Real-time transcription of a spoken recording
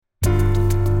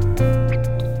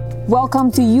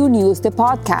Welcome to U News, the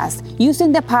podcast,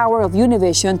 using the power of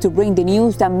Univision to bring the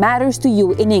news that matters to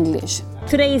you in English.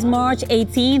 Today is March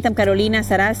 18th. I'm Carolina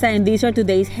Sarasa, and these are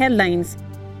today's headlines.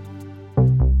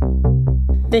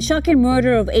 The shocking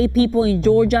murder of 8 people in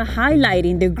Georgia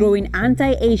highlighting the growing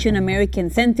anti-Asian American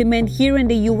sentiment here in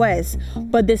the U.S.,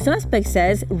 but the suspect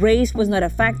says race was not a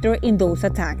factor in those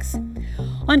attacks.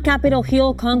 On Capitol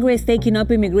Hill, Congress taking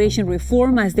up immigration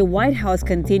reform as the White House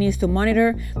continues to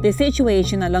monitor the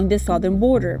situation along the southern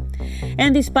border.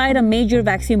 And despite a major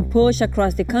vaccine push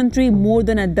across the country, more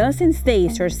than a dozen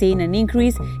states are seeing an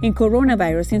increase in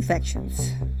coronavirus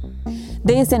infections.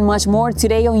 This and much more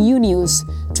today on U News,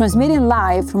 transmitting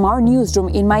live from our newsroom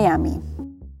in Miami.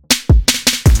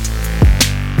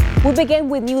 We begin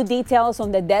with new details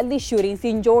on the deadly shootings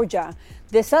in Georgia.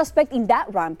 The suspect in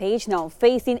that rampage now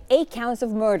facing 8 counts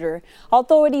of murder.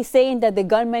 Authorities saying that the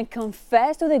gunman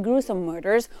confessed to the gruesome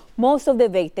murders, most of the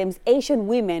victims Asian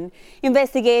women.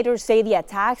 Investigators say the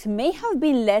attacks may have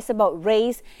been less about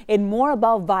race and more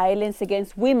about violence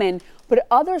against women, but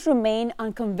others remain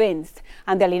unconvinced.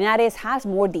 Andrea Linares has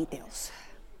more details.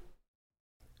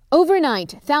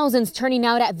 Overnight, thousands turning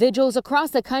out at vigils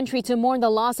across the country to mourn the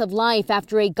loss of life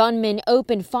after a gunman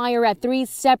opened fire at 3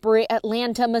 separate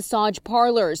Atlanta massage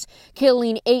parlors,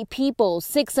 killing 8 people,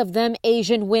 6 of them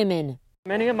Asian women.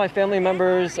 Many of my family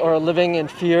members are living in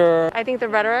fear. I think the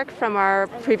rhetoric from our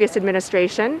previous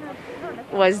administration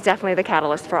was definitely the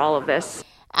catalyst for all of this.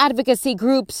 Advocacy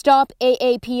group Stop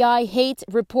AAPI Hate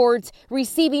reports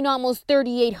receiving almost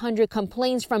 3,800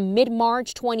 complaints from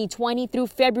mid-March 2020 through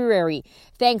February,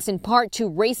 thanks in part to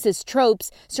racist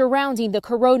tropes surrounding the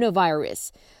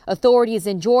coronavirus. Authorities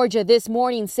in Georgia this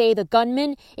morning say the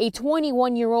gunman, a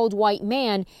 21-year-old white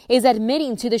man, is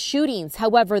admitting to the shootings.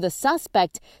 However, the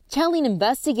suspect telling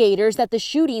investigators that the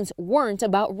shootings weren't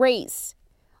about race.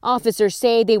 Officers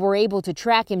say they were able to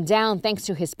track him down thanks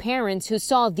to his parents, who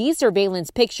saw these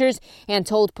surveillance pictures and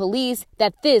told police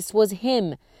that this was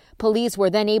him. Police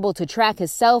were then able to track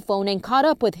his cell phone and caught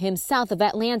up with him south of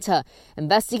Atlanta.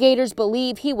 Investigators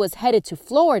believe he was headed to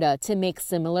Florida to make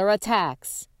similar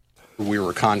attacks. We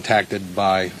were contacted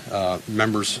by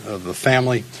members of the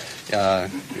family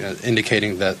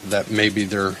indicating that maybe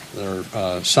their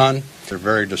son. They're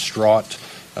very distraught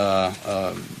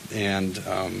and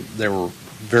they were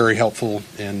very helpful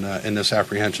in this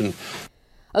apprehension.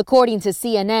 According to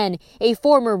CNN, a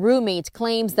former roommate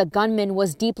claims the gunman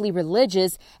was deeply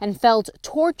religious and felt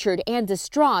tortured and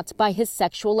distraught by his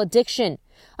sexual addiction.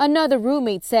 Another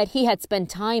roommate said he had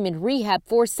spent time in rehab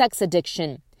for sex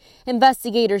addiction.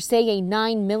 Investigators say a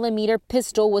 9mm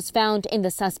pistol was found in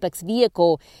the suspect's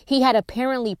vehicle. He had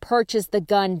apparently purchased the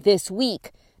gun this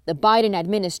week. The Biden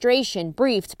administration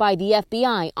briefed by the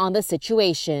FBI on the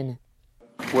situation.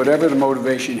 Whatever the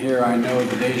motivation here, I know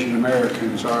that Asian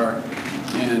Americans are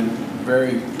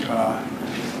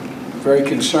very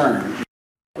concerned.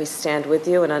 We stand with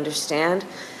you and understand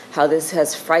how this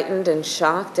has frightened and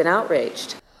shocked and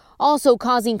outraged. Also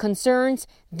causing concerns,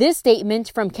 this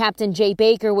statement from Captain Jay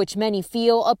Baker, which many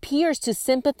feel appears to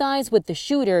sympathize with the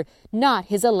shooter, not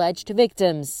his alleged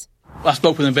victims. I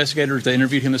spoke with investigators. They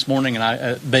interviewed him this morning,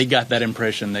 and they got that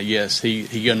impression that, yes,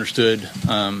 he understood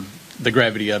the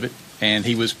gravity of it, and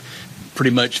he was pretty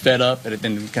much fed up and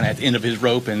kind of at the end of his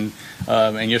rope. And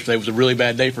yesterday was a really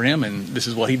bad day for him, and this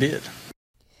is what he did.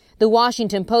 The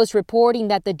Washington Post reporting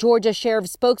that the Georgia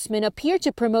sheriff's spokesman appeared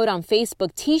to promote on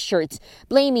Facebook T-shirts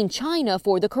blaming China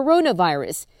for the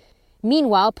coronavirus.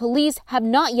 Meanwhile, police have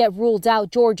not yet ruled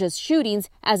out Georgia's shootings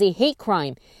as a hate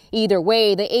crime. Either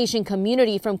way, the Asian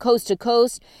community from coast to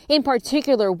coast, in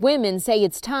particular women, say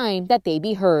it's time that they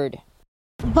be heard.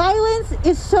 Violence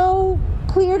is so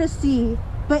clear to see,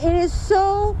 but it is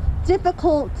so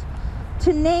difficult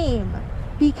to name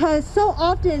because so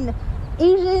often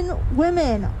Asian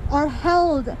women are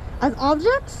held as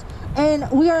objects, and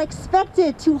we are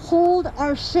expected to hold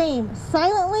our shame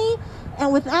silently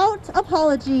and without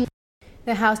apology.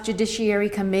 The House Judiciary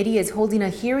Committee is holding a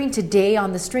hearing today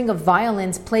on the string of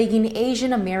violence plaguing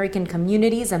Asian American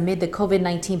communities amid the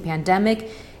COVID-19 pandemic,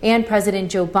 and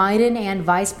President Joe Biden and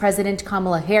Vice President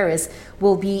Kamala Harris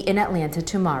will be in Atlanta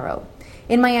tomorrow.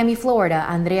 In Miami, Florida,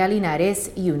 Andrea Linares,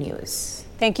 U News.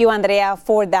 Thank you, Andrea,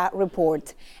 for that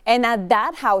report. And at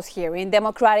that House hearing,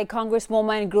 Democratic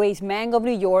Congresswoman Grace Meng of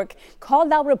New York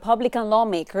called out Republican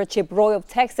lawmaker Chip Roy of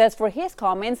Texas for his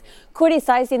comments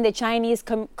criticizing the Chinese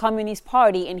Communist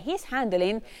Party and his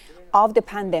handling of the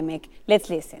pandemic. Let's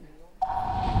listen.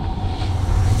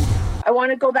 I want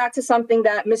to go back to something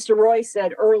that Mr. Roy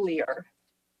said earlier.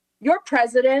 Your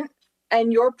president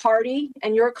and your party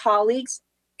and your colleagues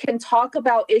can talk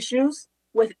about issues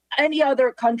with any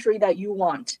other country that you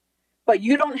want. but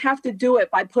you don't have to do it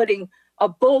by putting a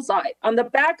bullseye on the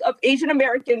back of Asian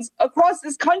Americans across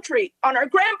this country, on our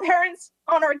grandparents,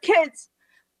 on our kids.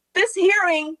 This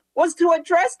hearing was to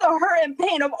address the hurt and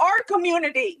pain of our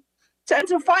community and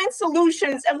to find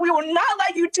solutions, and we will not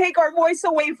let you take our voice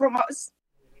away from us.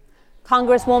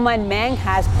 Congresswoman Meng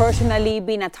has personally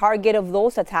been a target of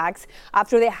those attacks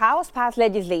after the House passed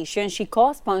legislation she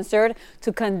co-sponsored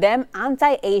to condemn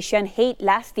anti-Asian hate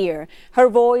last year. Her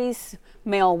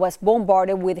voicemail was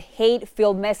bombarded with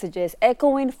hate-filled messages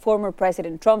echoing former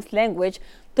President Trump's language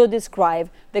to describe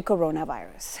the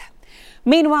coronavirus.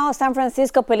 Meanwhile, San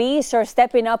Francisco police are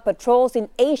stepping up patrols in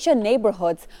Asian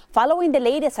neighborhoods following the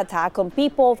latest attack on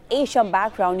people of Asian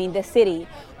background in the city.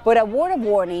 But a word of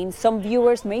warning, some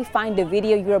viewers may find the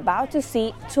video you're about to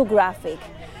see too graphic.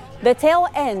 The tail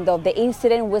end of the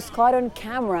incident was caught on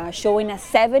camera, showing a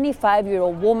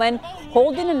 75-year-old woman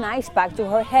holding an ice pack to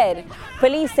her head.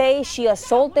 Police say she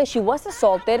was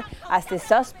assaulted as the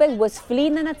suspect was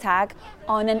fleeing an attack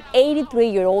on an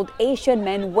 83-year-old Asian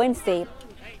man Wednesday.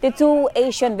 The two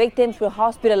Asian victims were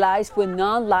hospitalized with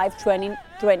non-life-threatening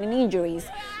injuries.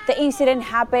 The incident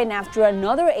happened after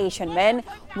another Asian man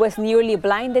was nearly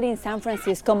blinded in San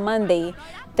Francisco Monday.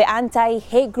 The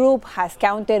anti-hate group has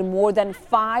counted more than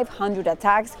 500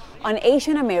 attacks on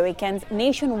Asian Americans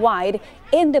nationwide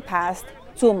in the past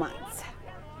 2 months.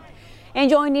 And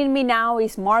joining me now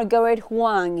is Margaret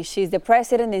Huang. She's the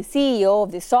president and CEO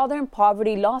of the Southern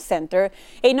Poverty Law Center,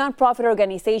 a nonprofit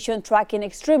organization tracking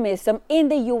extremism in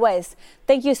the U.S.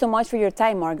 Thank you so much for your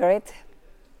time, Margaret.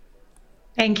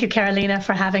 Thank you, Carolina,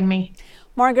 for having me.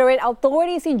 Margaret,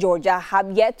 authorities in Georgia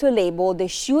have yet to label the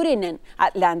shooting in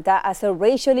Atlanta as a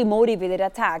racially motivated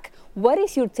attack. What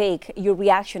is your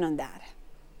reaction on that?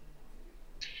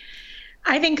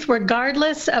 I think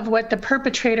regardless of what the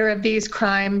perpetrator of these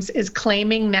crimes is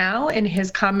claiming now in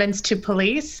his comments to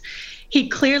police, he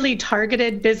clearly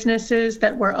targeted businesses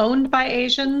that were owned by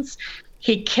Asians.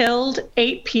 He killed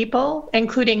 8 people,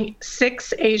 including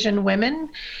 6 Asian women.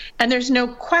 And there's no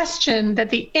question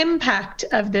that the impact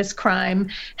of this crime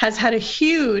has had a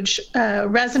huge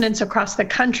resonance across the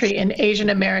country in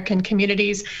Asian American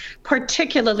communities,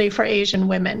 particularly for Asian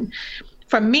women.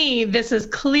 For me, this is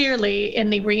clearly in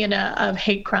the arena of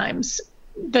hate crimes.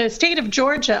 The state of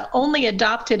Georgia only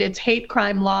adopted its hate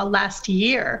crime law last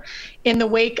year in the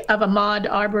wake of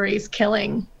Ahmaud Arbery's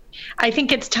killing. I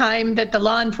think it's time that the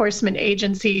law enforcement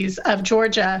agencies of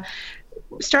Georgia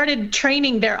started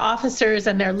training their officers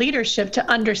and their leadership to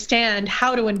understand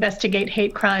how to investigate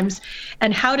hate crimes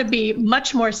and how to be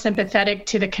much more sympathetic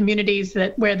to the communities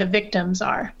where the victims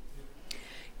are.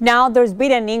 Now, there's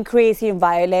been an increase in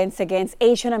violence against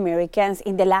Asian Americans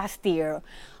in the last year.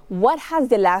 What has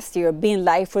the last year been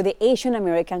like for the Asian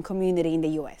American community in the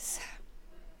U.S.?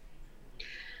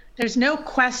 There's no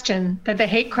question that the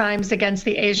hate crimes against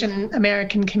the Asian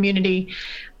American community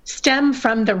stem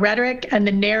from the rhetoric and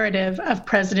the narrative of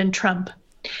President Trump.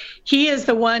 He is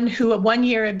the one who 1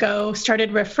 year ago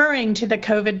started referring to the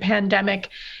COVID pandemic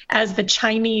as the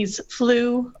Chinese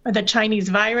flu or the Chinese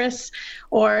virus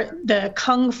or the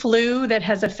Kung flu that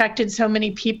has affected so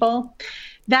many people.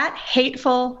 That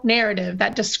hateful narrative,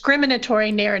 that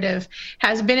discriminatory narrative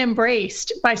has been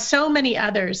embraced by so many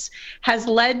others, has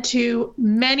led to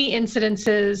many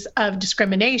incidences of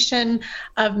discrimination,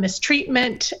 of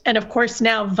mistreatment, and of course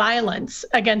now violence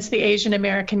against the Asian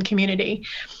American community.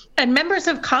 And members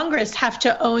of Congress have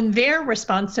to own their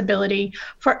responsibility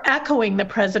for echoing the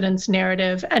president's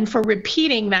narrative and for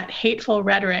repeating that hateful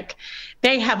rhetoric.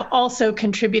 They have also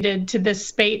contributed to this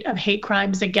spate of hate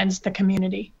crimes against the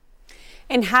community.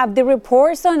 And have the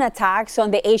reports on attacks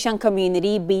on the Asian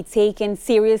community been taken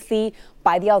seriously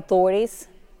by the authorities?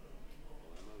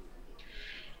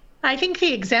 I think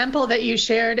the example that you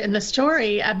shared in the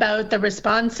story about the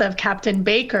response of Captain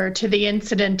Baker to the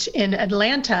incident in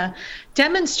Atlanta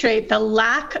demonstrate the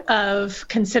lack of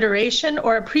consideration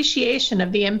or appreciation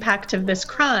of the impact of this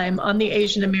crime on the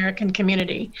Asian American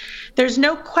community. There's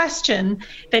no question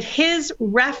that his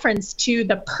reference to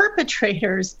the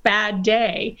perpetrator's bad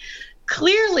day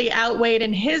clearly outweighed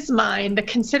in his mind the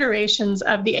considerations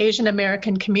of the Asian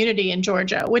American community in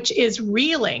Georgia, which is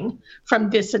reeling from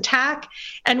this attack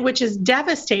and which is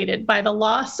devastated by the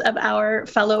loss of our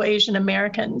fellow Asian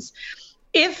Americans.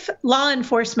 If law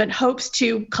enforcement hopes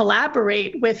to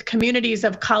collaborate with communities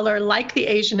of color like the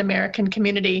Asian American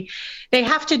community, they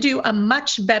have to do a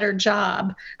much better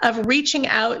job of reaching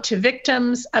out to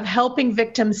victims, of helping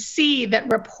victims see that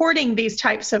reporting these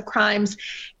types of crimes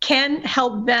can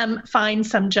help them find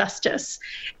some justice.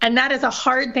 And that is a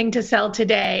hard thing to sell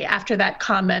today after that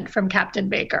comment from Captain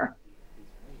Baker.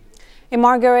 And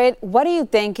Margaret, what do you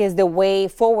think is the way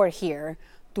forward here?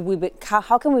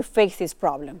 How can we fix this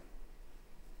problem?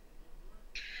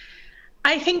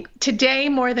 I think today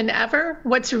more than ever,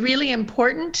 what's really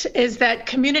important is that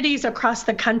communities across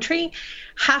the country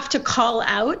have to call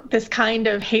out this kind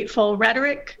of hateful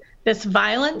rhetoric, this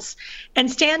violence,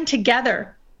 and stand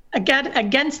together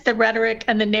against the rhetoric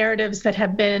and the narratives that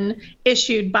have been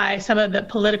issued by some of the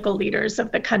political leaders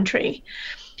of the country.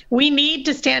 We need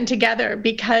to stand together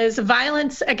because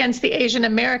violence against the Asian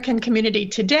American community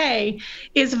today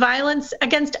is violence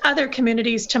against other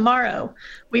communities tomorrow.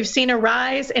 We've seen a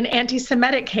rise in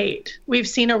anti-Semitic hate. We've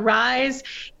seen a rise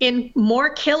in more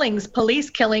killings, police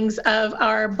killings of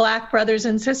our Black brothers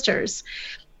and sisters.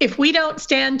 If we don't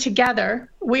stand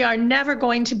together, we are never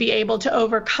going to be able to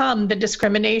overcome the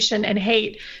discrimination and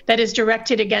hate that is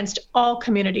directed against all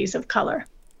communities of color.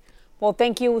 Well,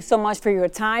 thank you so much for your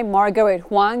time. Margaret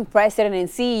Huang, President and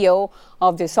CEO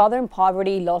of the Southern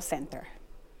Poverty Law Center.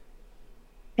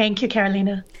 Thank you,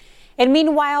 Carolina. And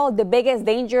meanwhile, the biggest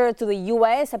danger to the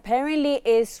U.S. apparently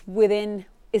is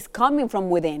coming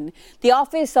from within. The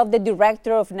Office of the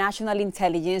Director of National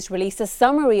Intelligence released a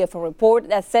summary of a report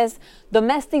that says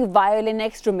domestic violent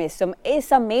extremism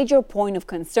is a major point of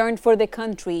concern for the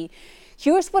country.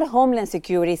 Here's what Homeland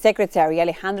Security Secretary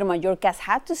Alejandro Mayorkas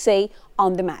had to say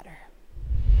on the matter.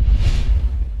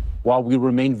 While we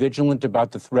remain vigilant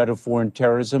about the threat of foreign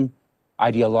terrorism,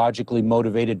 ideologically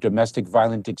motivated domestic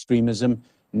violent extremism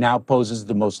now poses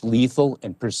the most lethal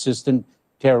and persistent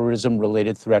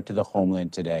terrorism-related threat to the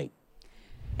homeland today.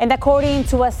 And according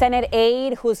to a Senate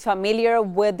aide who's familiar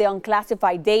with the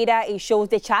unclassified data, it shows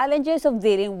the challenges of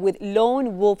dealing with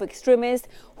lone wolf extremists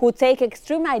who take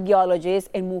extreme ideologies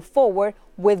and move forward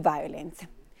with violence.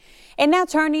 And now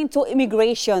turning to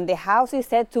immigration, the House is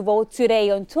set to vote today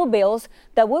on two bills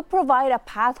that will provide a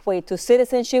pathway to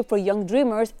citizenship for young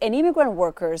dreamers and immigrant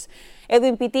workers.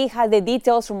 Edwin Pitti has the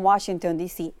details from Washington,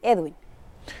 D.C. Edwin.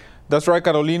 That's right,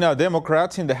 Carolina.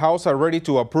 Democrats in the House are ready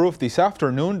to approve this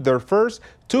afternoon their first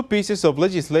two pieces of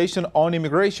legislation on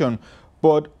immigration.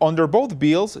 But under both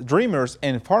bills, dreamers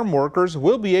and farm workers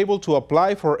will be able to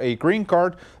apply for a green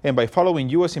card, and by following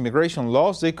U.S. immigration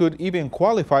laws, they could even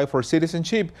qualify for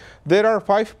citizenship. There are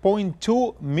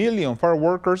 5.2 million farm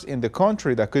workers in the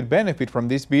country that could benefit from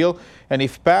this bill, and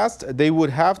if passed, they would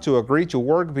have to agree to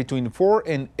work between 4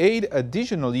 and 8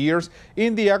 additional years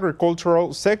in the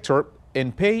agricultural sector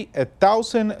and pay a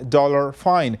 $1,000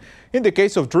 fine. In the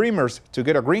case of dreamers, to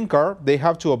get a green card, they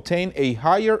have to obtain a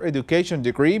higher education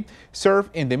degree, serve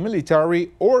in the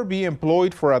military, or be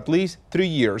employed for at least 3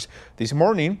 years. This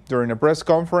morning, during a press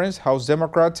conference, House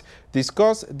Democrats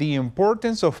discussed the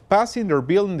importance of passing their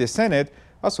bill in the Senate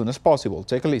as soon as possible.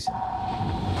 Take a listen.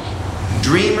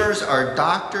 Dreamers are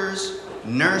doctors,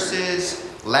 nurses,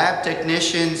 lab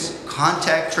technicians,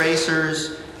 contact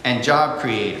tracers, and job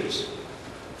creators.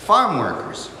 Farm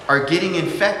workers are getting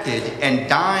infected and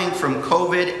dying from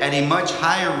COVID at a much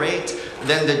higher rate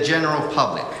than the general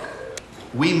public.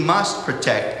 We must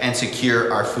protect and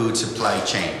secure our food supply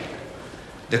chain.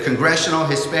 The Congressional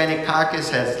Hispanic Caucus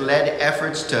has led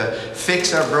efforts to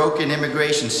fix our broken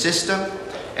immigration system,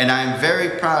 and I am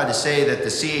very proud to say that the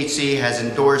CHC has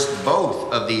endorsed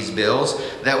both of these bills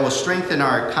that will strengthen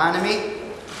our economy,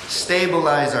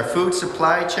 stabilize our food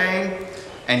supply chain,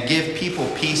 and give people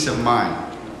peace of mind.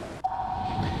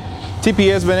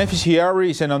 TPS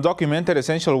beneficiaries and undocumented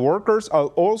essential workers are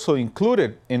also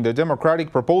included in the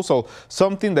Democratic proposal,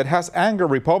 something that has angered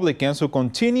Republicans who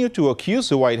continue to accuse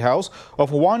the White House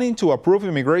of wanting to approve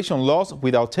immigration laws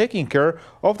without taking care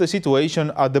of the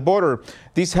situation at the border.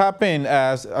 This happened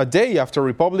as a day after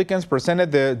Republicans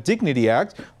presented the Dignity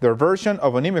Act, their version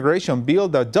of an immigration bill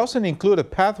that doesn't include a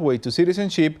pathway to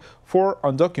citizenship for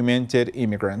undocumented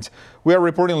immigrants. We are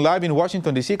reporting live in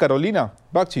Washington, D.C. Carolina,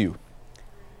 back to you.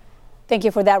 Thank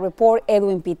you for that report,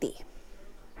 Edwin Pitti.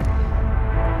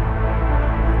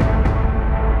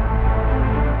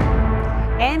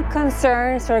 And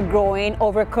concerns are growing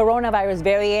over coronavirus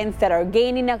variants that are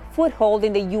gaining a foothold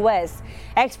in the U.S.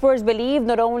 Experts believe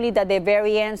not only that the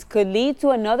variants could lead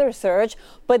to another surge,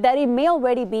 but that it may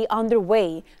already be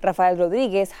underway. Rafael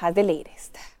Rodriguez has the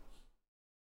latest.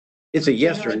 It's a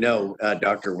yes or no,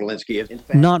 Dr. Walensky.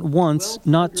 Not once,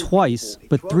 not twice,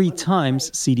 but 3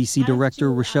 times, CDC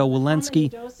Director Rochelle Walensky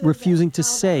refusing to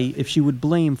say if she would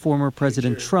blame former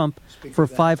President Trump for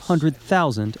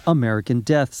 500,000 American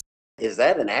deaths. Is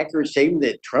that an accurate statement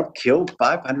that Trump killed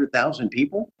 500,000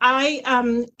 people?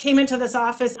 I came into this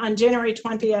office on January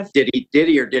 20th. Did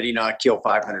he or did he not kill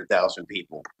 500,000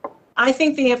 people? I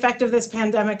think the effect of this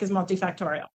pandemic is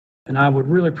multifactorial. And I would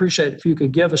really appreciate if you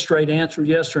could give a straight answer,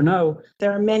 yes or no.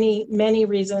 There are many, many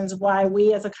reasons why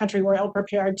we as a country were ill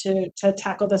prepared to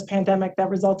tackle this pandemic that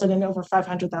resulted in over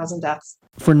 500,000 deaths.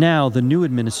 For now, the new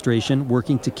administration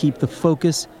working to keep the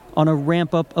focus on a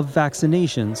ramp-up of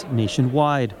vaccinations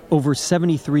nationwide. Over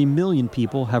 73 million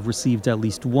people have received at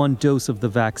least one dose of the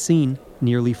vaccine.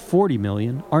 Nearly 40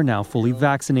 million are now fully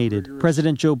vaccinated.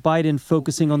 President Joe Biden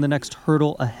focusing on the next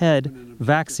hurdle ahead,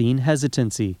 vaccine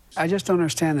hesitancy. I just don't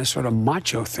understand this sort of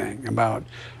macho thing about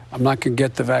I'm not going to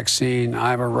get the vaccine. I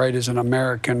have a right as an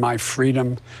American, my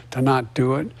freedom to not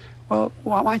do it. Well,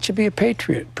 why don't you be a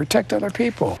patriot? Protect other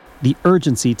people. The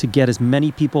urgency to get as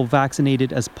many people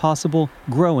vaccinated as possible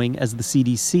growing as the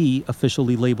CDC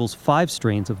officially labels 5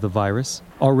 strains of the virus,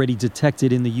 already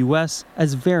detected in the U.S.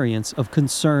 as variants of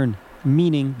concern,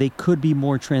 meaning they could be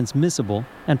more transmissible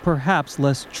and perhaps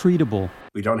less treatable.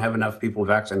 We don't have enough people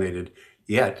vaccinated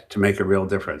yet to make a real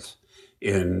difference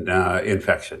in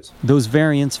infections. Those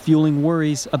variants fueling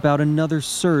worries about another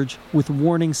surge, with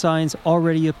warning signs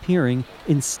already appearing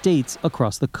in states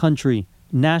across the country.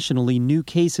 Nationally, new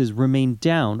cases remain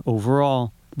down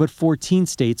overall, but 14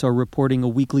 states are reporting a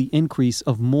weekly increase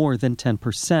of more than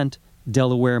 10%.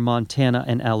 Delaware, Montana,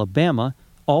 and Alabama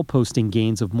all posting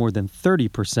gains of more than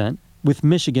 30%, with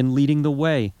Michigan leading the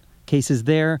way. Cases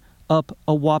there up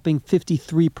a whopping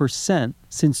 53%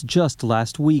 since just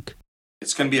last week.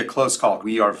 It's going to be a close call.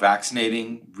 We are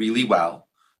vaccinating really well.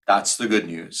 That's the good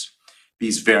news.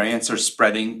 These variants are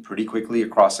spreading pretty quickly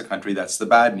across the country. That's the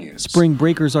bad news. Spring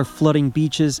breakers are flooding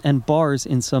beaches and bars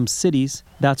in some cities.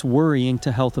 That's worrying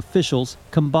to health officials,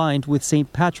 combined with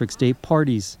St. Patrick's Day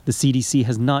parties. The CDC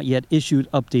has not yet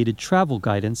issued updated travel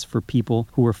guidance for people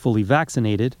who are fully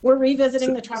vaccinated. We're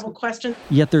revisiting the travel question.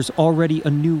 Yet there's already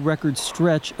a new record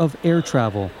stretch of air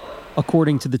travel.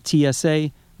 According to the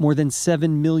TSA, more than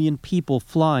 7 million people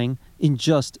flying in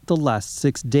just the last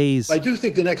 6 days. I do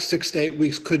think the next 6 to 8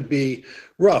 weeks could be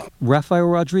rough. Rafael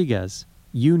Rodriguez,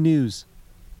 U News.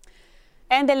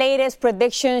 And the latest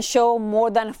predictions show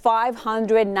more than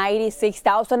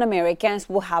 596,000 Americans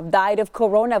will have died of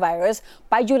coronavirus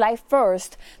by July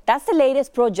 1st. That's the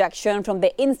latest projection from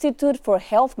the Institute for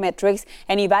Health Metrics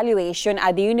and Evaluation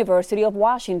at the University of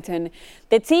Washington.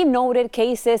 The team noted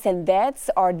cases and deaths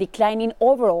are declining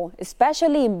overall,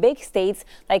 especially in big states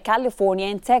like California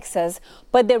and Texas.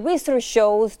 But the research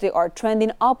shows they are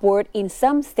trending upward in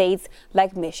some states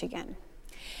like Michigan.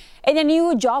 And a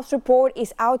new jobs report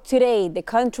is out today. The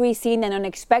country seen an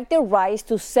unexpected rise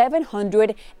to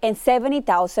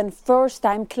 770,000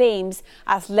 first-time claims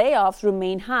as layoffs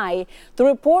remain high. The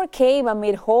report came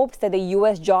amid hopes that the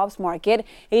U.S. jobs market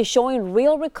is showing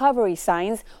real recovery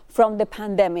signs from the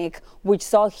pandemic, which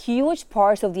saw huge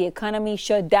parts of the economy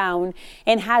shut down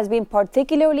and has been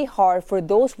particularly hard for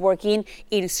those working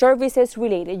in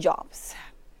services-related jobs.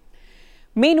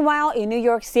 Meanwhile, in New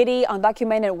York City,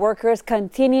 undocumented workers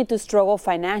continue to struggle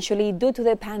financially due to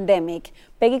the pandemic.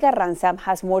 Peggy Carranza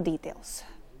has more details.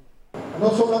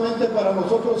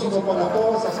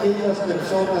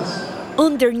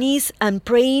 On their knees and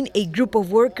praying, a group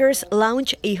of workers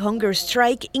launched a hunger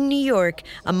strike in New York.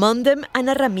 Among them,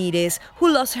 Ana Ramirez,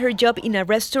 who lost her job in a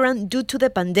restaurant due to the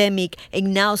pandemic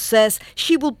and now says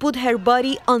she will put her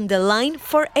body on the line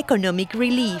for economic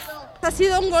relief.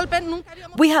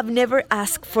 We have never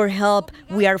asked for help.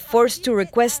 We are forced to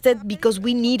request it because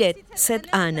we need it, said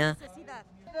Ana.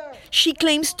 She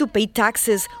claims to pay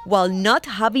taxes while not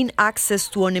having access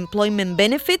to unemployment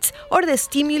benefits or the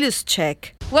stimulus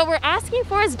check. What we're asking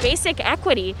for is basic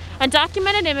equity.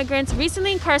 Undocumented immigrants,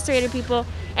 recently incarcerated people,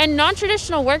 and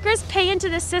non-traditional workers pay into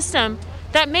the system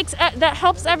that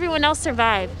helps everyone else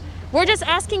survive. We're just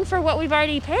asking for what we've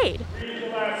already paid.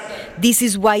 This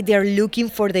is why they're looking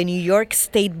for the New York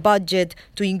state budget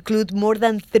to include more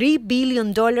than $3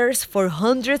 billion for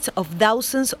hundreds of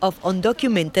thousands of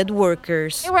undocumented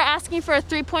workers. We're asking for a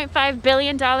 $3.5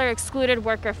 billion excluded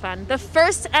worker fund, the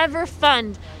first ever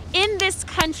fund in this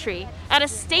country at a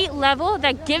state level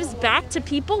that gives back to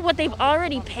people what they've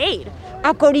already paid.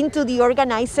 According to the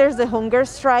organizers, the hunger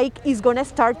strike is going to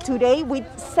start today with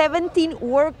 17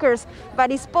 workers,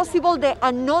 but it's possible that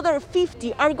another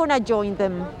 50 are going to join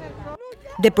them.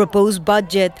 The proposed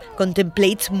budget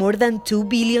contemplates more than $2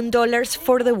 billion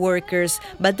for the workers,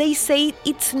 but they say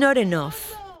it's not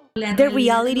enough. The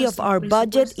reality of our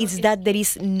budget is that there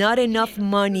is not enough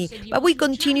money, but we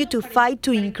continue to fight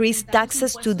to increase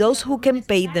taxes to those who can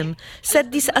pay them,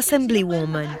 said this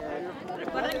assemblywoman.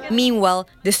 Meanwhile,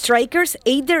 the strikers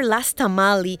ate their last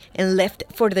tamale and left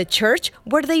for the church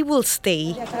where they will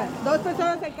stay.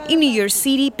 In New York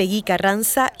City, Peggy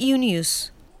Carranza, U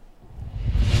News.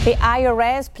 The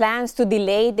IRS plans to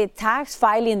delay the tax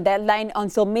filing deadline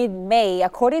until mid-May,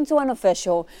 according to an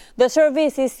official. The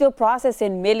service is still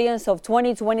processing millions of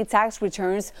 2020 tax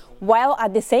returns, while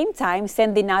at the same time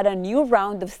sending out a new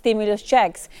round of stimulus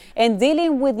checks and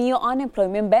dealing with new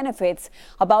unemployment benefits.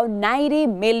 About 90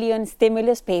 million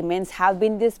stimulus payments have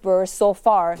been disbursed so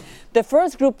far. The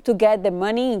first group to get the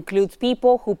money includes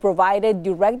people who provided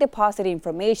direct deposit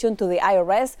information to the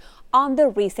IRS on the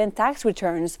recent tax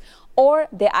returns or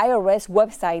the IRS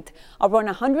website. Around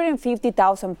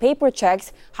 150,000 paper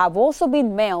checks have also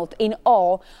been mailed. In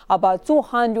all, about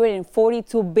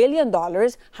 $242 billion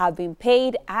have been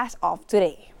paid as of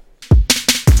today.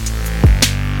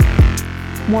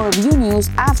 More of U News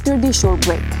after this short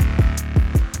break.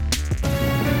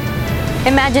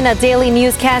 Imagine a daily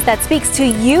newscast that speaks to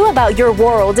you about your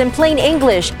world in plain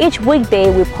English. Each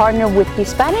weekday, we partner with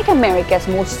Hispanic America's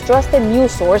most trusted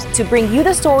news source to bring you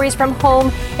the stories from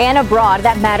home and abroad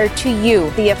that matter to you.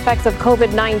 The effects of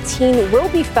COVID-19 will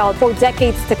be felt for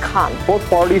decades to come. Both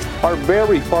parties are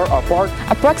very far apart.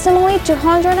 Approximately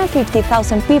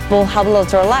 250,000 people have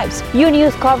lost their lives. U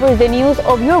News covers the news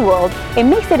of your world and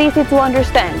makes it easy to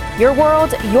understand. Your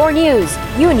world, your news.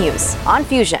 U News on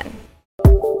Fusion.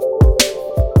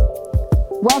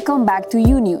 Welcome back to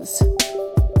U News.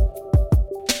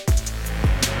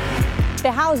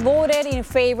 The House voted in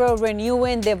favor of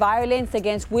renewing the Violence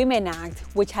Against Women Act,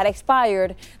 which had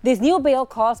expired. This new bill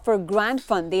calls for grant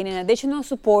funding and additional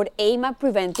support aimed at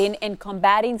preventing and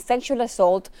combating sexual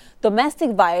assault,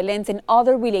 domestic violence, and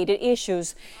other related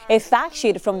issues. A fact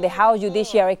sheet from the House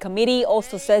Judiciary Committee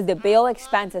also says the bill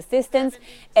expands assistance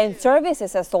and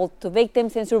services assault to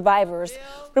victims and survivors.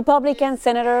 Republican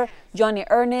Senator Johnny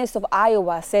Ernest of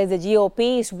Iowa says the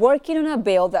GOP is working on a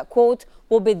bill that, quote,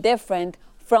 will be different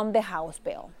from the House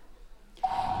bill.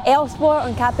 Elsewhere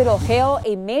on Capitol Hill,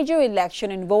 a major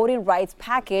election and voting rights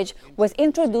package was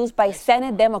introduced by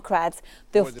Senate Democrats.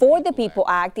 The For the People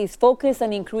Act is focused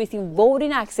on increasing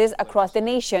voting access across the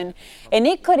nation, and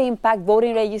it could impact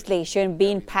voting legislation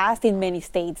being passed in many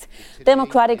states.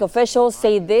 Democratic officials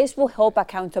say this will help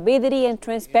accountability and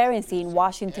transparency in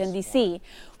Washington, D.C.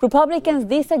 Republicans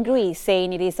disagree,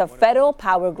 saying it is a federal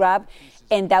power grab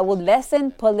and that would lessen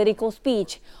political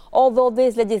speech. Although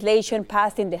this legislation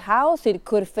passed in the House, it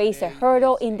could face a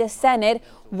hurdle in the Senate,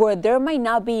 where there might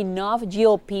not be enough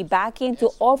GOP backing to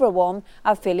overwhelm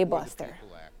a filibuster.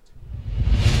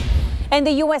 And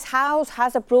the U.S. House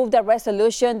has approved a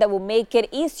resolution that will make it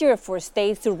easier for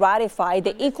states to ratify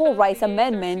the Equal Rights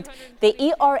Amendment. The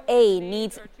ERA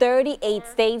needs 38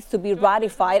 states to be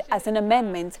ratified as an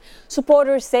amendment.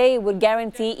 Supporters say it would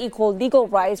guarantee equal legal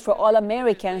rights for all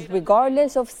Americans,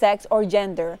 regardless of sex or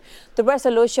gender. The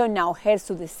resolution now heads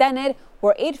to the Senate,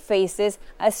 where it faces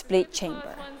a split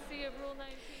chamber.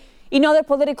 In other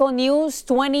political news,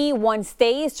 21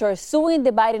 states are suing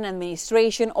the Biden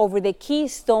administration over the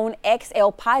Keystone XL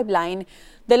pipeline.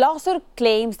 The lawsuit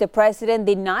claims the president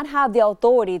did not have the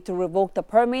authority to revoke the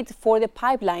permit for the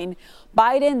pipeline.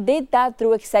 Biden did that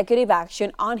through executive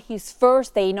action on his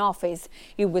first day in office.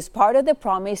 It was part of the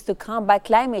promise to combat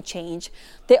climate change.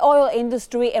 The oil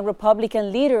industry and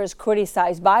Republican leaders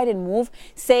criticized Biden's move,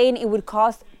 saying it would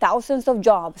cost thousands of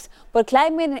jobs. But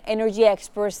climate and energy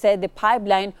experts said the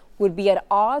pipeline would be at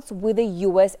odds with the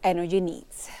U.S. energy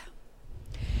needs.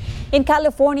 In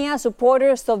California,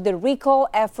 supporters of the recall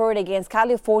effort against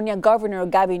California Governor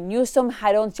Gavin Newsom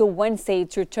had until Wednesday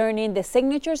to turn in the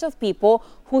signatures of people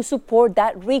who support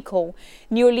that recall.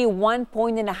 Nearly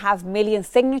 1.5 million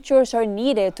signatures are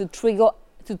needed to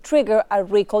trigger a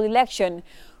recall election.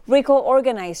 Recall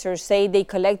organizers say they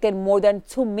collected more than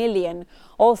 2 million.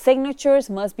 All signatures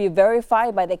must be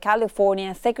verified by the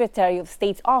California Secretary of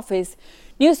State's office.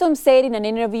 Newsom said in an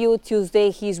interview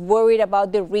Tuesday he's worried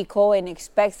about the recall and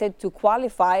expects it to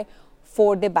qualify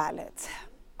for the ballot.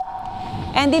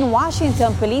 And in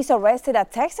Washington, police arrested a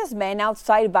Texas man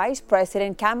outside Vice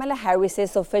President Kamala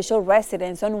Harris's official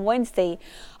residence on Wednesday.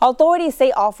 Authorities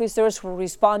say officers were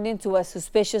responding to a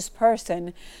suspicious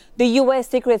person. The U.S.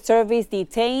 Secret Service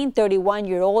detained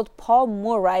 31-year-old Paul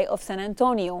Murray of San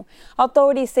Antonio.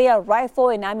 Authorities say a rifle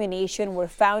and ammunition were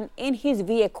found in his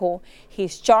vehicle.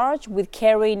 He's charged with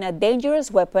carrying a dangerous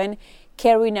weapon,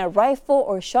 carrying a rifle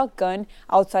or shotgun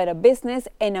outside a business,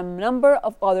 and a number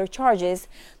of other charges.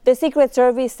 The Secret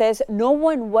Service says no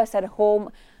one was at home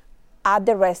at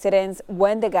the residence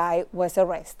when the guy was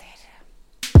arrested.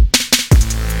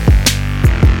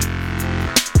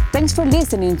 Thanks for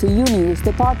listening to U News,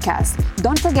 the podcast.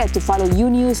 Don't forget to follow U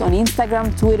News on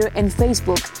Instagram, Twitter, and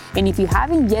Facebook. And if you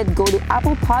haven't yet, go to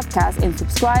Apple Podcasts and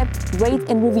subscribe, rate,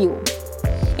 and review.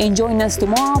 And join us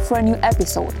tomorrow for a new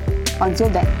episode. Until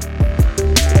then.